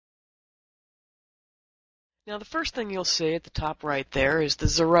Now the first thing you'll see at the top right there is the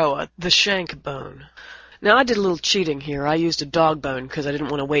zeroa, the shank bone. Now I did a little cheating here. I used a dog bone because I didn't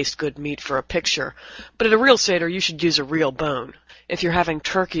want to waste good meat for a picture. But at a real Seder you should use a real bone. If you're having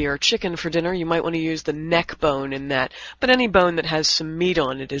turkey or chicken for dinner, you might want to use the neck bone in that, but any bone that has some meat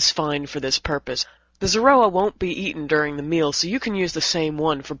on it is fine for this purpose. The zeroa won't be eaten during the meal, so you can use the same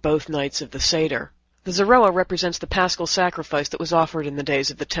one for both nights of the Seder. The zeroa represents the paschal sacrifice that was offered in the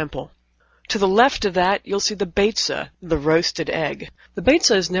days of the temple. To the left of that, you'll see the beitza, the roasted egg. The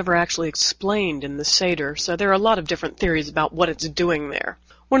beitza is never actually explained in the Seder, so there are a lot of different theories about what it's doing there.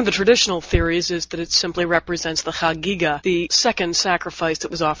 One of the traditional theories is that it simply represents the chagiga, the second sacrifice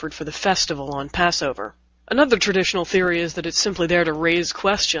that was offered for the festival on Passover. Another traditional theory is that it's simply there to raise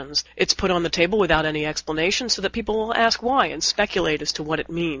questions. It's put on the table without any explanation so that people will ask why and speculate as to what it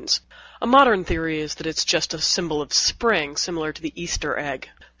means. A modern theory is that it's just a symbol of spring, similar to the Easter egg.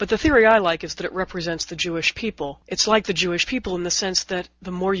 But the theory I like is that it represents the Jewish people. It's like the Jewish people in the sense that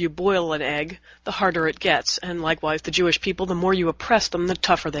the more you boil an egg, the harder it gets, and likewise the Jewish people, the more you oppress them, the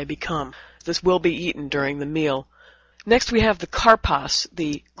tougher they become. This will be eaten during the meal. Next we have the karpas,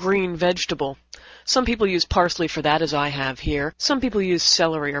 the green vegetable. Some people use parsley for that, as I have here. Some people use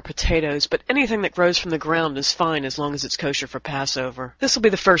celery or potatoes, but anything that grows from the ground is fine as long as it's kosher for Passover. This will be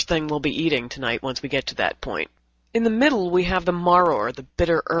the first thing we'll be eating tonight once we get to that point. In the middle we have the maror, the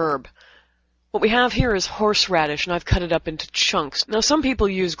bitter herb. What we have here is horseradish, and I've cut it up into chunks. Now some people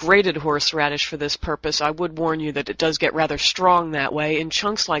use grated horseradish for this purpose. I would warn you that it does get rather strong that way. In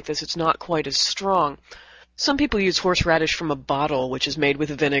chunks like this it's not quite as strong. Some people use horseradish from a bottle, which is made with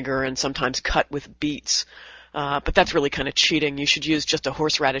vinegar and sometimes cut with beets. But that's really kind of cheating. You should use just a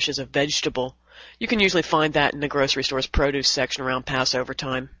horseradish as a vegetable. You can usually find that in the grocery store's produce section around Passover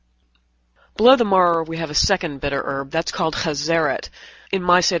time. Below the maror we have a second bitter herb. That's called chazeret. In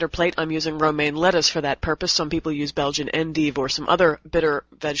my Seder plate I'm using romaine lettuce for that purpose. Some people use Belgian endive or some other bitter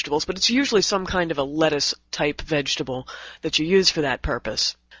vegetables, but it's usually some kind of a lettuce-type vegetable that you use for that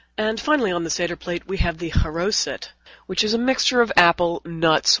purpose. And finally on the Seder plate we have the haroset, which is a mixture of apple,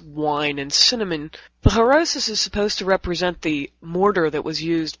 nuts, wine, and cinnamon. The haroset is supposed to represent the mortar that was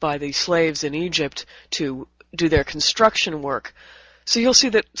used by the slaves in Egypt to do their construction work. So you'll see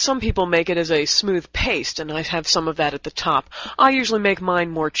that some people make it as a smooth paste, and I have some of that at the top. I usually make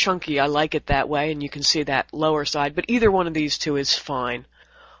mine more chunky. I like it that way, and you can see that lower side, but either one of these two is fine.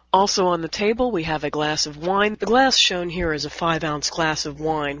 Also on the table we have a glass of wine. The glass shown here is a 5-ounce glass of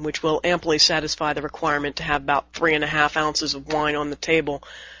wine, which will amply satisfy the requirement to have about 3½ ounces of wine on the table,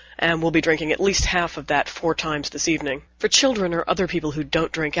 and we'll be drinking at least half of that 4 times this evening. For children or other people who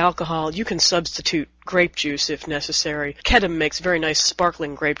don't drink alcohol, you can substitute grape juice if necessary. Kedem makes very nice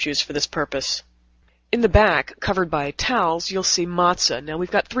sparkling grape juice for this purpose. In the back, covered by towels, you'll see matzah. Now we've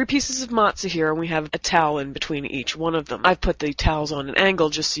got 3 pieces of matzah here, and we have a towel in between each one of them. I've put the towels on an angle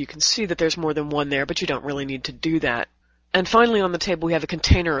just so you can see that there's more than one there, but you don't really need to do that. And finally on the table we have a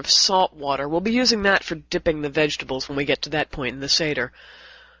container of salt water. We'll be using that for dipping the vegetables when we get to that point in the Seder.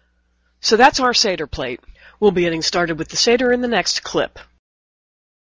 So that's our Seder plate. We'll be getting started with the Seder in the next clip.